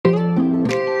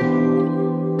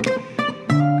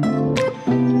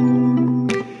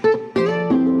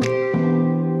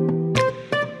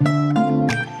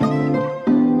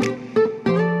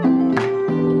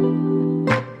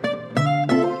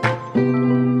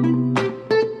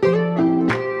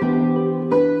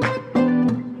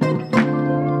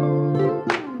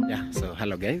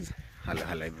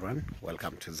everyone.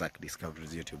 Welcome to Zach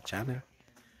Discovery's YouTube channel.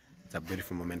 It's a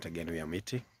beautiful moment again we are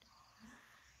meeting.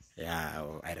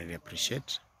 I really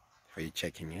appreciate for you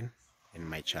checking in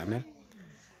my channel.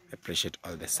 I appreciate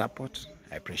all the support.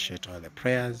 I appreciate all the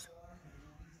prayers.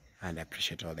 And I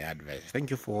appreciate all the advice.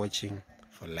 Thank you for watching,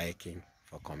 for liking,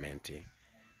 for commenting.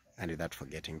 And without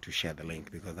forgetting to share the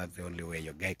link, because that's the only way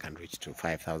your guy can reach to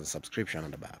 5,000 subscriptions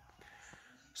and above.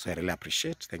 So I really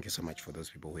appreciate. Thank you so much for those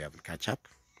people who haven't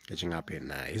catching up in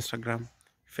Instagram,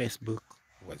 Facebook,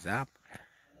 WhatsApp,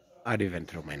 or even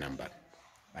through my number.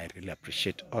 I really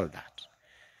appreciate all that.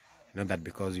 Not that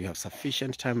because you have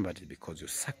sufficient time, but it's because you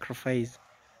sacrifice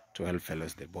to help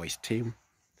fellows, the boys team,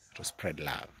 to spread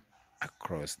love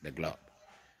across the globe.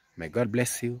 May God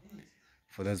bless you.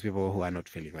 For those people who are not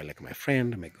feeling well, like my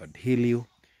friend, may God heal you.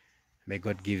 May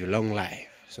God give you long life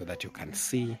so that you can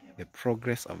see the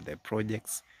progress of the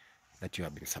projects that you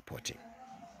have been supporting.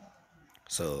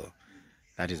 So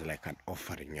that is like an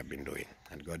offering you've been doing,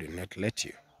 and God will not let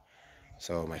you.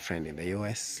 So my friend in the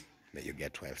US, may you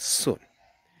get well soon.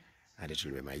 And it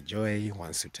will be my joy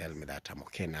once you tell me that I'm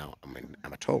okay now, I'm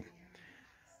at home.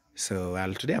 So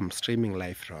today I'm streaming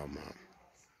live from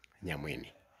Nyamwini.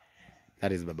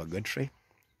 That is Baba Godfrey.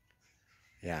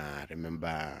 Yeah,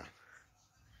 remember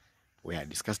we had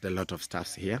discussed a lot of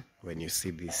stuff here. When you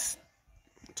see this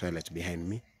toilet behind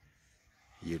me,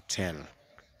 you tell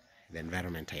the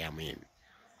environment I am in.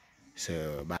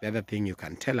 So, but the other thing you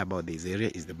can tell about this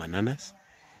area is the bananas.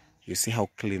 You see how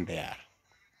clean they are.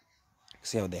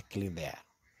 See how they're clean they are.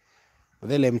 But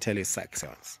then let me tell you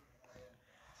sections.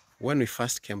 When we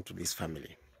first came to this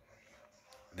family,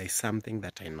 there's something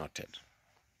that I noted.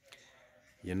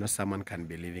 You know, someone can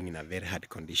be living in a very hard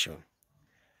condition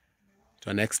to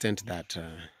an extent that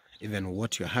even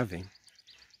what you're having,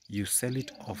 you sell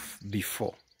it off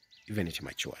before even it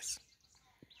matures.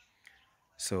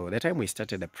 So the time we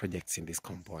started the projects in this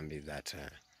compound is that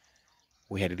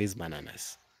we had these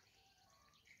bananas.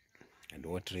 And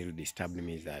what really disturbed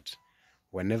me is that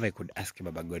whenever I could ask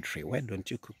Baba Godfrey, why don't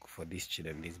you cook for these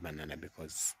children this banana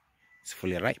because it's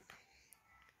fully ripe?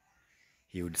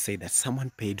 He would say that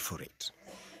someone paid for it.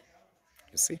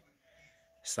 You see?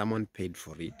 Someone paid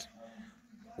for it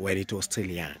when it was still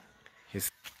young.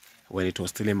 When it was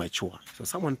still immature. So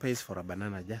someone pays for a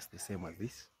banana just the same as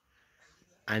this,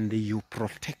 and you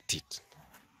protect it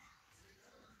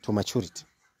to maturity.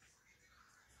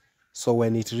 So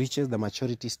when it reaches the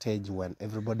maturity stage, when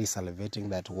everybody is salivating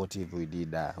that what if we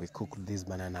did, we cooked this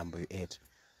banana and we ate,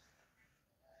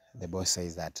 the boss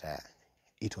says that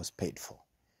it was paid for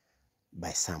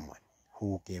by someone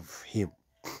who gave him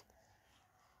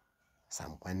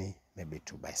some money, maybe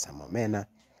to buy some omena,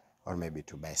 or maybe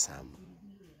to buy some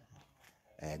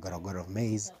gorogoro of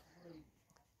maize.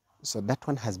 So that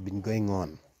one has been going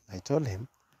on. I told him,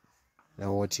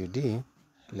 now what you do,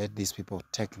 let these people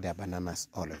take their bananas,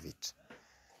 all of it.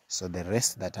 So the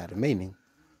rest that are remaining,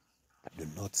 do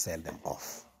not sell them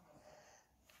off.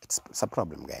 It's a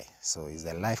problem, guy. So it's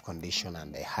a life condition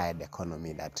and a hard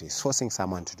economy that is forcing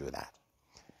someone to do that.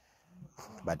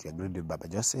 But we agreed with Baba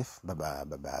Joseph, Baba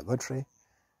Godfrey,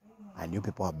 and you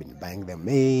people have been buying them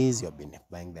maize, you've been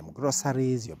buying them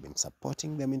groceries, you've been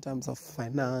supporting them in terms of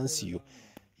finance.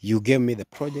 You gave me the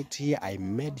project here. I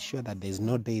made sure that there's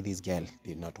no day this girl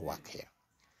did not work here.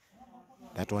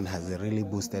 That one has really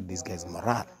boosted this guy's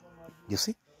morale. You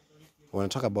see? When I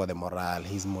talk about the morale,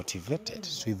 he's motivated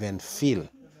to even feel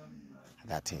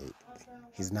that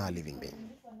he's now a living being.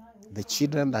 The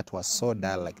children that were so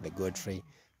dull like the Godfrey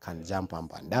can jump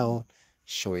up and down,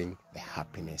 showing the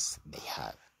happiness they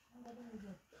have.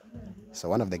 So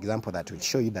one of the examples that will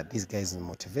show you that this guy is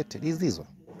motivated is this one.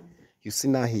 You see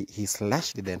now he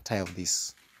slashed the entire of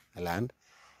this land.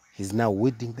 He's now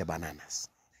weeding the bananas.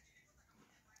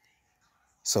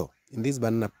 So in these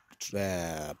banana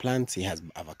plants, he has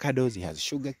avocados, he has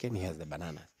sugarcane, he has the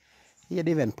bananas. He had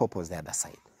even purpose the other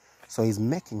side. So he's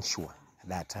making sure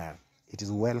that it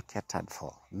is well catered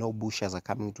for. No bushes are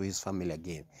coming to his family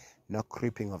again. No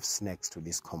creeping of snakes to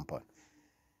this compound.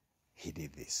 He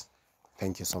did this.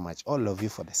 Thank you so much, all of you,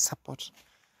 for the support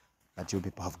that you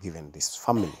people have given this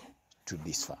family to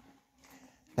this far.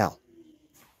 Now,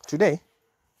 today,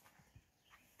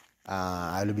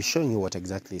 I will be showing you what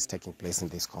exactly is taking place in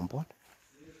this compound.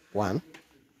 One,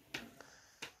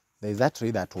 there is that tree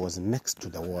that was next to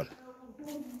the wall.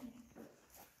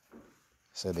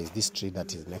 So there is this tree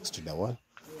that is next to the wall.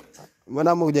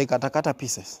 Mbona hujaikatakata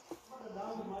pieces?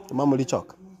 Mama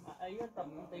ulichoka?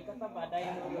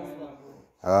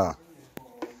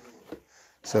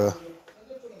 So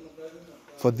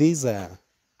for this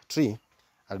tree,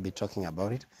 I'll be talking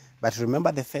about it. But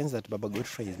remember the fence that Baba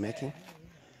Godfrey is making?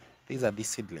 these are the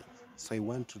seedlings. So he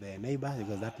went to the neighbor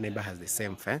because that neighbor has the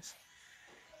same fence.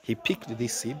 He picked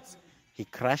these seeds, he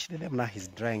crushed them, now he's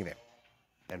drying them.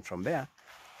 And from there,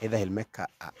 either he'll make a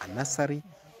nursery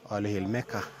or he'll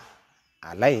make a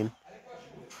line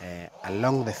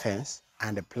along the fence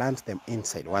and plant them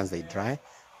inside once they dry.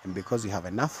 And because you have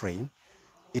enough rain,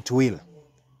 it will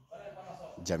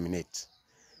germinate.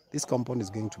 This compound is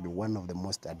going to be one of the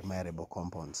most admirable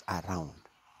compounds around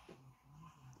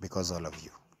because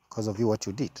of you, what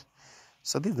you did.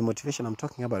 So this is the motivation I'm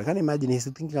talking about. I can imagine he's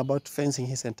thinking about fencing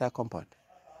his entire compound.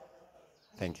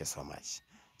 Thank you so much.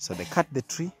 So they cut the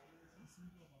tree.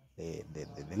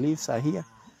 The leaves are here.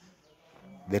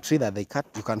 The tree that they cut,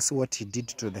 you can see what he did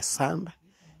to the sand.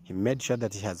 He made sure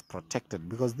that he has protected,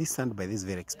 because this sand by this is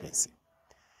very expensive.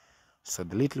 So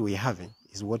the little we're having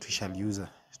is what we shall use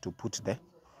to put the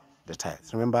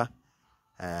tiles. Remember,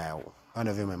 one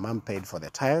of you, my mom paid for the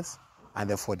tiles and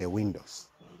then for the windows,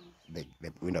 the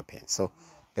window panes. So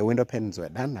the window panes were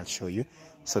done, I'll show you.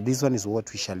 So this one is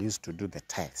what we shall use to do the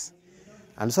tiles.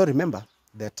 And so remember,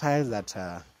 the tiles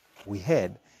that we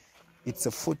had, it's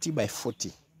a 40 by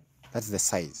 40. That's the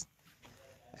size.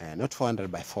 Not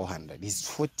 400 by 400. It's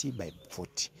 40 by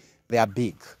 40. They are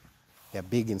big. They are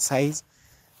big in size.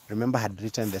 Remember, I had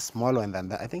written the small one,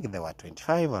 and I think they were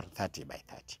 25 or 30 by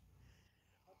 30.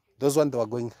 Those ones, they were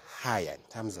going higher in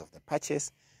terms of the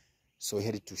purchase. So we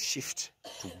had to shift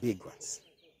to big ones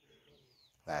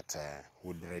that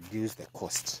would reduce the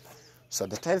cost. So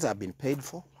the tiles have been paid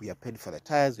for. We have paid for the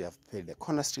tiles. We have paid the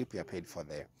corner strip. We have paid for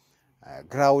the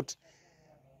grout.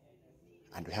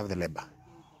 And we have the labor.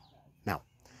 Now,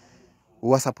 we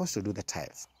were supposed to do the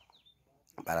tiles,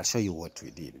 but I'll show you what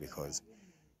we did, because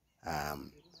I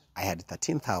had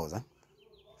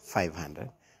 13,500.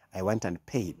 I went and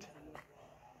paid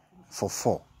for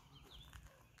four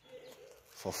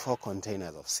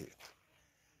containers of silk.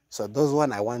 So those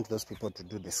one, I want those people to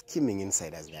do the skimming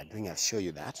inside as they are doing. I'll show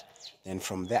you that. Then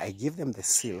from there, I give them the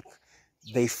silk.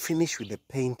 They finish with the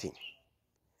painting,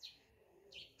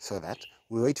 so that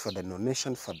we wait for the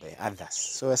donation for the others.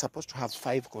 So we're supposed to have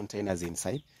 5 containers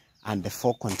inside and the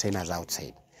 4 containers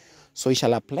outside. So we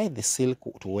shall apply the silk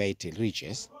to where it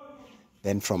reaches.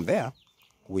 Then from there,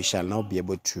 we shall now be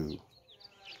able to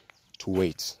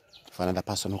wait for another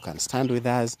person who can stand with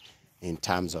us in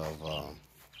terms of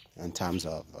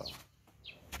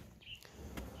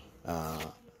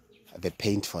the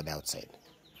paint for the outside.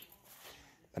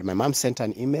 But my mom sent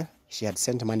an email. She had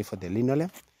sent money for the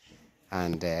linoleum,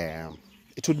 and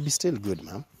it would be still good,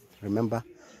 ma'am. Remember,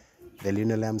 the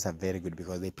linoleums are very good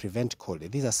because they prevent cold.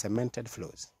 These are cemented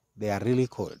floors. They are really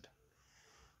cold.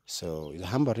 So it's a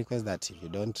humble request that if you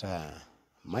don't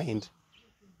mind,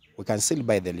 we can still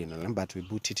buy the linoleum, but we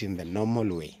put it in the normal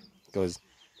way, because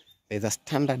there's a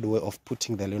standard way of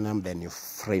putting the linoleum. Then you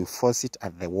reinforce it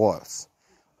at the walls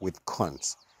with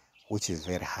cones, which is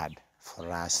very hard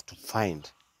for us to find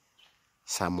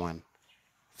someone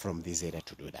from this area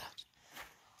to do that.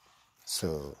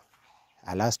 So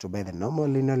allow us to buy the normal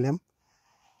linoleum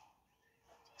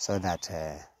so that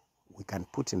we can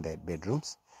put in the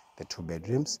bedrooms, the 2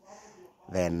 bedrooms.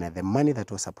 Then the money that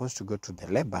was supposed to go to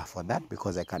the labor for that,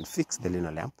 because I can fix the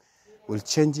linoleum, we'll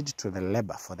change it to the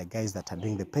labor for the guys that are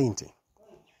doing the painting.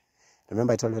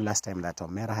 Remember, I told you last time that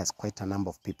Omera has quite a number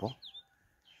of people.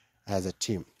 He has a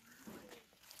team.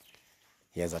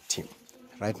 He has a team.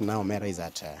 Right now, Omera is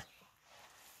at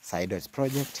Saido's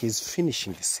project. He's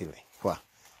finishing the ceiling. Wow.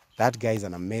 That guy is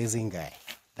an amazing guy.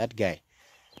 That guy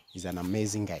is an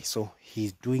amazing guy. So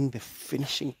he's doing the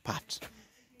finishing part.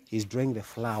 He's drawing the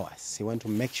flowers. He wants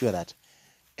to make sure that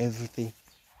everything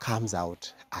comes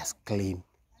out as clean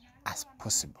as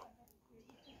possible.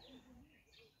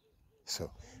 So,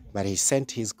 but he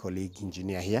sent his colleague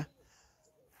engineer here.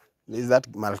 There's that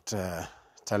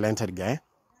multi-talented guy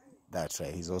that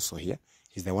he's also here.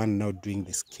 He's the one now doing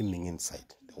the skimming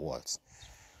inside the walls.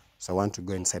 So I want to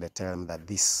go inside and tell him that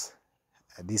this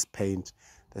paint,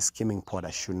 the skimming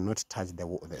powder, should not touch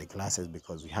the glasses,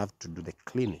 because we have to do the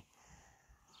cleaning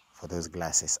for those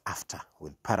glasses after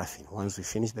with paraffin. Once we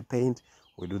finish the paint,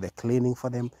 we do the cleaning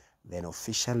for them, then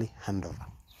officially hand over.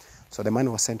 So the money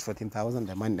was sent 14,000.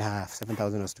 The money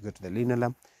 7,000 was to go to the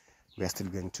linoleum. We are still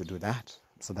going to do that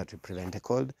so that we prevent a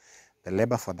cold. The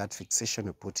labor for that fixation,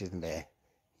 we put it in the,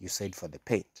 you said, for the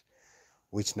paint,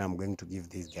 which now I'm going to give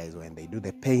these guys when they do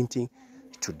the painting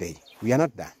today. We are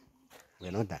not done. We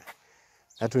are not done.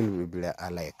 That will be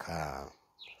like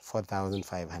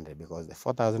 4,500, because the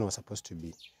 4,000 was supposed to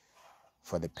be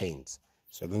for the paints.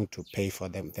 So we're going to pay for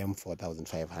them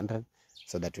 4,500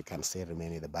 so that we can still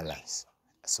remain in the balance.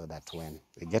 So that when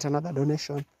we get another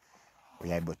donation,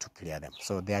 we are able to clear them.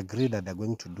 So they agreed that they're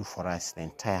going to do for us the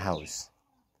entire house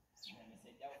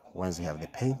once we have the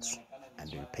paints,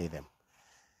 and we'll pay them.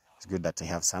 It's good that they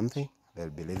have something they'll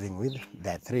be living with.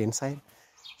 There are 3 inside,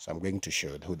 so I'm going to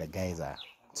show who the guys are.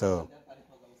 So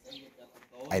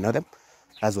I know them.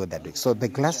 That's what they're doing. So the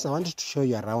glasses, I wanted to show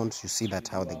you around. You see that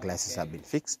how the glasses have been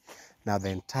fixed. Now the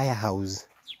entire house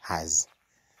has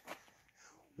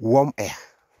warm air,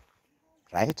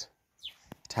 right?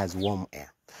 It has warm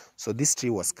air. So this tree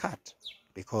was cut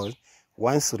because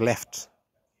once left,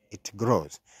 it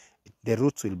grows. The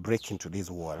roots will break into this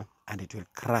wall and it will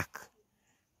crack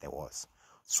the walls.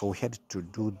 So we had to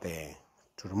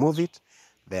to remove it.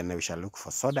 Then we shall look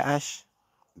for soda ash.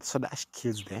 The soda ash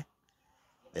kills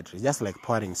the tree, just like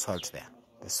pouring salt there.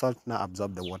 The salt now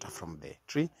absorbs the water from the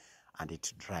tree and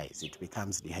it dries. It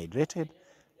becomes dehydrated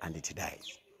and it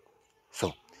dies.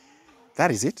 So that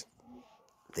is it.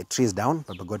 The tree is down,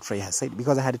 Baba Godfrey has said,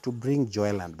 because I had to bring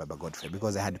Joel and Baba Godfrey,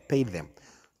 because I had paid them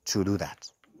to do that.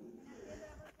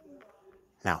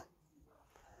 Now,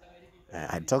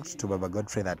 I talked to Baba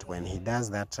Godfrey that when he does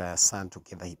that sand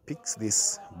together, he picks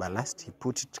this ballast, he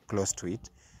puts it close to it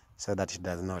so that it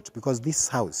does not, because this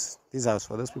house,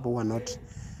 for those people who are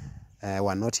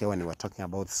not here when we were talking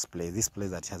about this place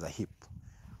that has a hip,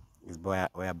 is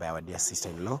whereby our dear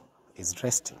sister-in-law is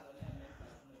resting.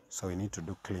 So we need to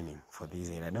do cleaning for this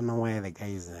area. I don't know why the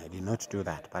guys did not do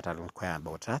that, but I don't care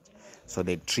about that. So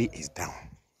the tree is down.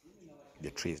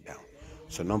 The tree is down.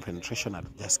 So no penetration. I'll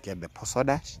just get the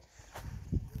soda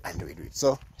and we do it.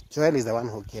 So Joel is the one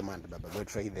who came and Baba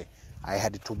Godfrey. I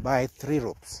had to buy 3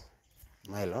 ropes,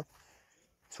 nylon,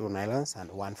 2 nylons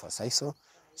and 1 for sisal,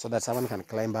 so that someone can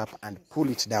climb up and pull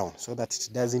it down so that it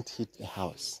doesn't hit the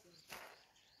house.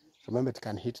 Remember, it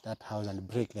can hit that house and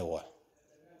break the wall.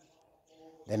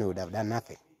 Then we would have done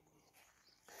nothing.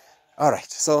 All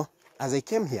right, so as I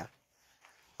came here,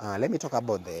 let me talk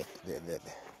about the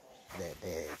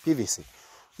PVC.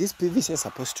 This PVC is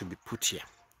supposed to be put here.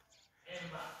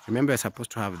 Remember, we're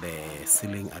supposed to have the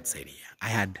ceiling outside here. I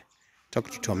had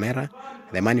talked to Tomera.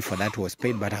 The money for that was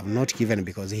paid, but I have not given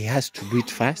because he has to do it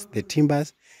fast. The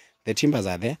timbers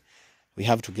are there. We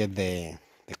have to get the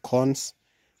cones.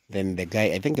 Then the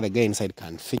guy, I think the guy inside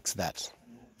can fix that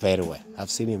very well.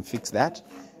 I've seen him fix that.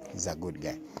 He's a good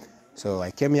guy. So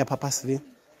I came here purposely.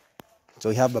 So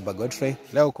we have Baba Godfrey.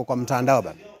 Leo uko kwa mtandao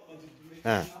baba.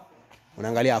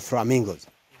 Unaangalia flamingos.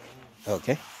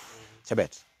 Okay.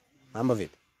 Chabet. Mambo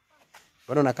vipi?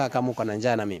 Mbona unakaa kama uko na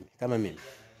njaa na mimi? Kama mimi.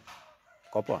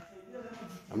 Kwa poa.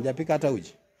 Hamjapika hata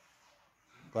uji.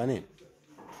 Kwa nini?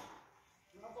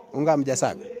 Unga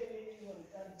mjasaga.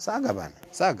 Saga bana.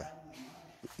 Saga.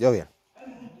 Yo.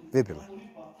 Vipi bana?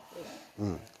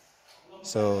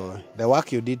 So the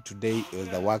work you did today is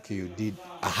the work you did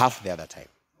a half the other time.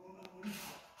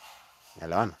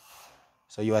 Elewana?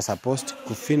 So you are supposed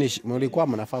to finish. Mlikuwa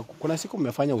mnafaa, kuna siku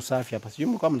mmefanya usafi hapa. Sijui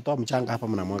mlikuwa mnatoa mchanga hapa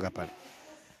mnamwaga pale.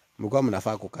 Mlikuwa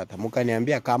mnafaa kukata.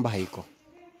 Mkaniambia kamba haiko.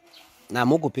 Na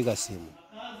mkupiga simu.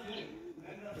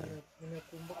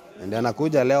 Ndio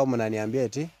anakuja leo mnaniambia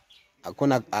eti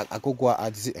hakuna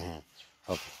akukua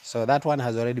okay. So that one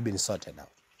has already been sorted out.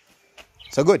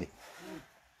 So good.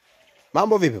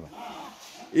 Mambo vipi bwana?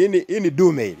 Ini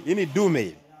do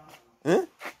mail.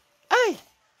 Ai.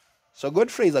 So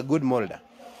Godfrey is a good molder.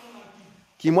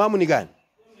 Kimwamu ni gani?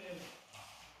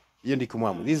 Hiyo ndi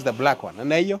kimwamu. This is the black one.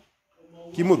 Na hiyo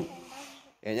kimuru.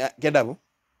 Kedabu.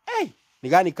 Ai, ni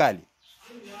gani kali?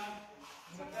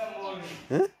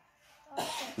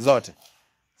 Zote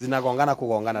zinagongana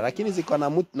kugongana, lakini ziko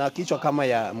na kichwa kama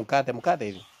ya mkate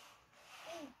hivi.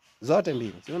 Zote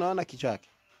mbili. Si unaona kichwa yake?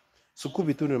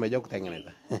 Sukubi tu ndio umejua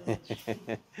kutengeneza.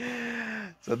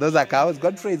 So those are cows.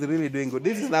 Godfrey is really doing good.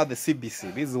 This is now the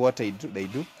CBC. This is what they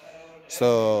do.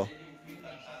 So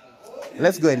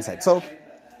let's go inside. So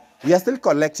we are still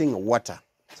collecting water.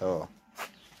 So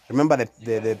remember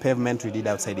the pavement we did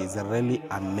outside is really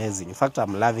amazing. In fact,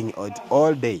 I'm loving it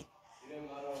all day,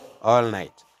 all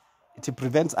night. It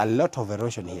prevents a lot of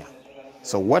erosion here.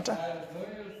 So water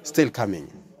still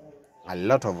coming. A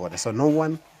lot of water. So no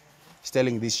one is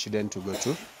telling these children to go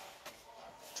to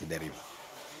the river.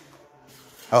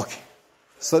 Okay.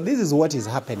 So this is what is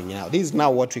happening now. This is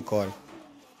now what we call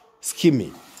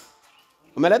skimming.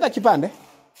 Umeleta kipande?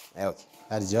 Okay.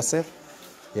 That's Joseph.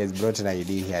 He has brought an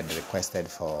ID he had requested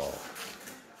for.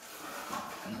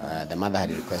 The mother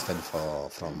had requested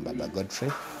from Baba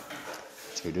Godfrey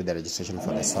to do the registration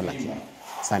for the solar king,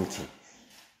 sun king.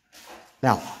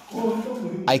 Now,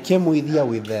 I came with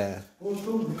the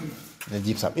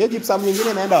gypsum. Hiyo gypsum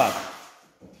nyingine naenda wapi?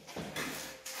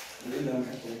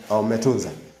 Oh,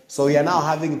 metunza. So we are now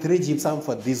having 3 gypsum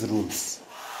for these rooms.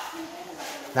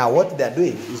 Now what they're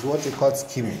doing is what we call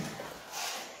skimming.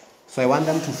 So I want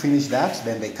them to finish that,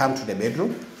 then they come to the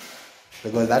bedroom,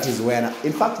 because that is where,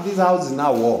 in fact, this house is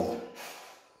now warm.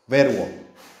 Very warm.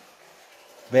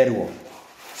 Very warm.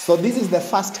 So this is the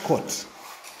first coat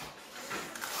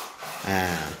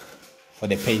for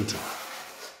the painting.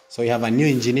 So we have a new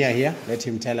engineer here. Let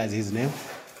him tell us his name.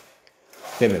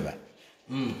 Bebeba.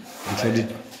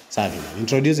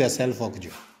 Introduce yourself,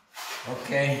 Okju.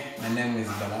 Okay, my name is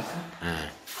Baraka.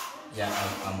 Yeah,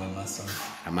 I'm a mason.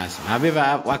 A mason. Have you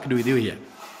ever worked with you here?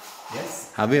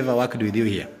 Yes. Have you ever worked with you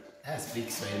here? I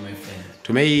speak Swahili, my friend.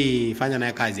 Tumeifanya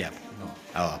naye kazi hapa? No.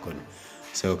 Oh, hakuna.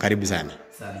 So karibu sana.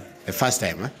 Sana. The first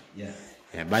time, huh? Yeah.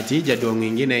 Yeah, but hii jadong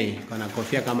nyingine hii kuna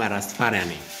kofia kama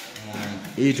Rastafarian.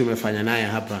 Hii tumefanya naye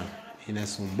hapa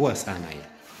inasumbua sana hii.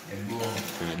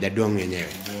 Jadong yenyewe.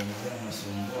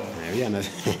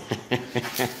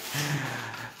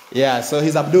 Yeah, so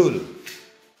he's Abdul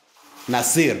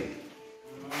Nasir.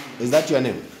 Is that your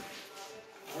name?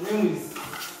 My name is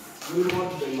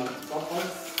Wilmot the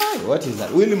Multipurpose. What is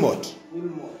that? Wilmot.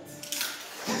 Wilmot.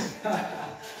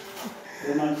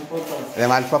 The Multipurpose. The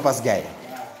multipurpose guy.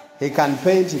 He can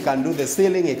paint, he can do the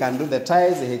ceiling, he can do the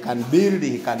tiles, he can build,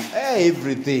 he can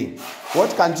everything.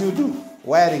 What can't you do?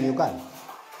 Wiring you can. I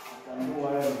can do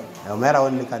wiring. Omera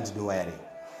only can't do wiring.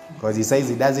 Because he says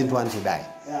he doesn't want to die.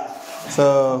 Yeah.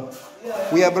 So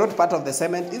we have brought part of the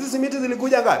cement. Hizi simiti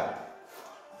zilikuja ngapi?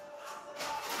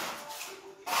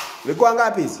 Likuwa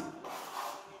ngapi hizi?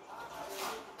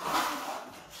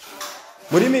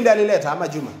 Murimi ndiye alileta ama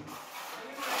Juma?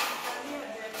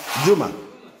 Juma.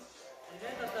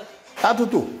 Tatu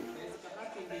tu.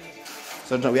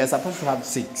 So we are supposed to have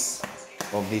 6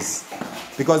 of this.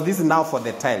 Because this is now for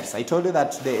the tiles. I told you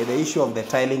that the issue of the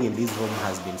tiling in this room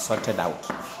has been sorted out.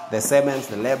 The cements,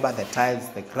 the labor, the tiles,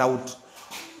 the grout,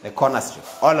 the corner strip,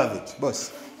 all of it.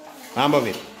 Boss, number of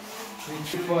it.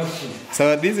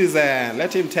 So this is,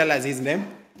 let him tell us his name.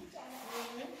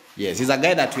 Yes, he's a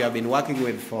guy that we have been working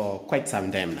with for quite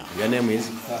some time now. Your name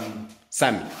is?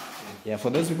 Sammy. Yeah, for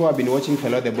those people who have been watching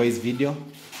Hello the Boys video,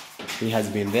 he has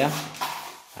been there.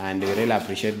 And we really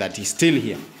appreciate that he's still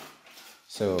here.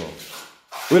 So,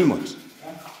 Wilmot,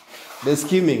 the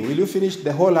skimming, will you finish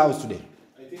the whole house today?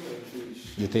 I think I will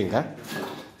finish. You think, huh?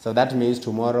 So that means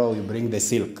tomorrow you bring the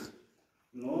silk.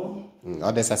 No.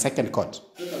 Or there's a second coat.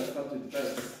 Let us start with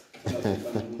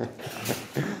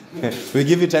tiles. We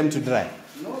give you time to dry.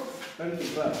 No, time to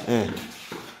dry.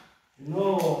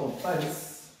 No,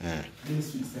 tiles.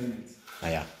 This with cement.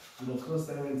 Yeah. Of course,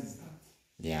 cement is that.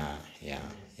 Yeah,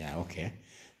 okay.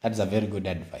 That's a very good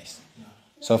advice. Yeah.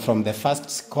 So from the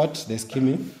first coat, the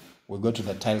skimming, we go to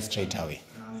the tiles straight away.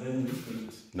 And then we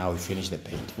finish. Now we finish the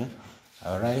paint. Huh?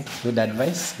 All right, good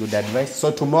advice, good advice.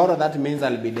 So tomorrow, that means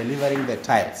I'll be delivering the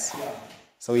tiles. Yeah.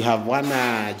 So we have one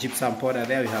gypsum powder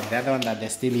there. We have the other one that they're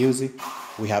still using.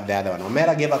 We have the other one.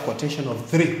 Omera gave a quotation of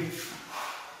 3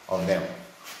 of them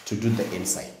to do the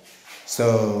inside.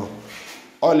 So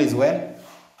all is well.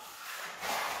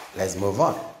 Let's move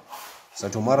on. So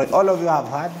tomorrow, all of you have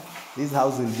heard, this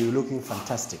house will be looking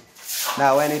fantastic.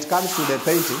 Now, when it comes to the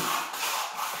painting,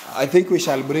 I think we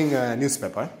shall bring a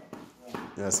newspaper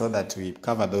so that we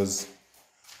cover those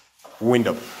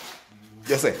windows.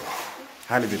 Just say,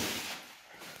 honey bit.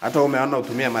 Hata umeona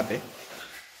utumia mate.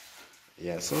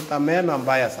 Yeah, so tameno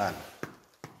mbaya sana.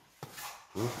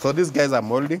 So these guys are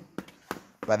molding,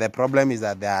 but the problem is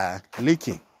that they are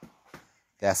leaking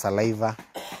their saliva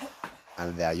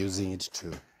and they are using it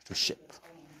to shape.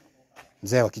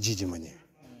 Mzee wa kijiji mwenyewe.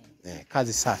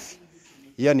 Kazi safi.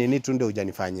 Hiyo nini tu ndio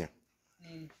hujanifanyia.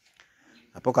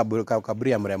 Hapo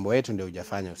kaburi ya mrembo wetu ndio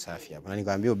hujafanya usafi hapo. Na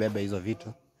nikwambia ubebe hizo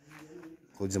vitu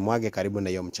uzimwage karibu na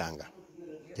hiyo mchanga.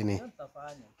 Lakini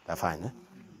tafanya.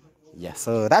 Yeah,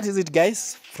 so that is it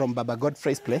guys from Baba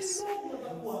Godfrey's place.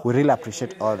 We really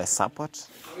appreciate all the support.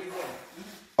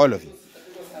 All of you.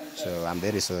 So I'm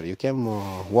very sorry. You came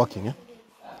walking, eh?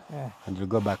 Yeah. And you'll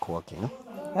go back walking, eh?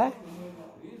 Yeah.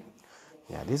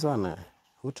 Yeah, this one,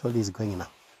 who told you he's going now?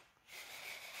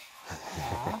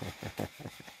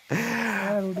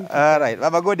 All right,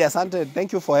 Baba Godi, asante.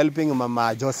 Thank you for helping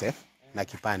Mama Joseph na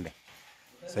kipande.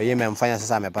 So yeye amemfanya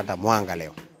sasa amepata mwanga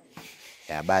leo.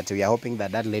 Yeah, but we are hoping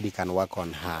that that lady can work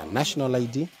on her national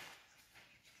ID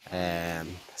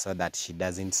so that she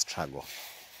doesn't struggle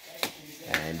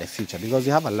in the future, because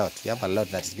we have a lot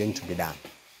that is going to be done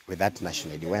with that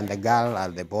national ID. When the girl or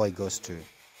the boy goes to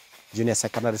junior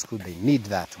secondary school, they need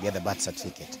that to get the birth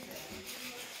certificate.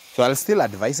 So I'll still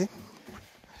advise him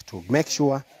to make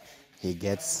sure he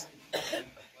gets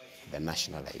the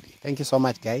national ID. Thank you so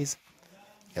much, guys.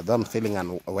 If I'm feeling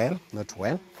unwell, not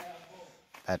well,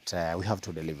 that we have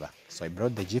to deliver. So I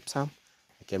brought the gypsum.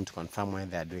 I came to confirm when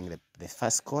they are doing the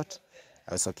first coat.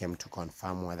 I also came to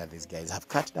confirm whether these guys have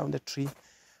cut down the tree,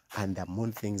 and there are more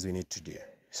things we need to do.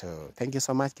 So thank you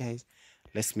so much, guys.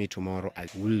 Let's meet tomorrow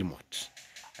as Wilmot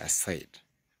has said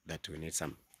that we need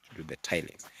some to do the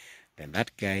tilings. Then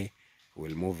that guy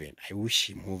will move in. I wish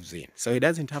he moves in. So he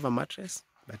doesn't have a mattress,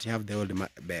 but he have the old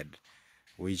bed,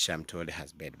 which I'm told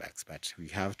has bed bugs. But we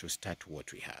have to start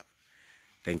what we have.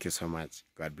 Thank you so much.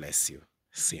 God bless you.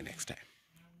 See you next time.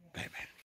 Bye-bye.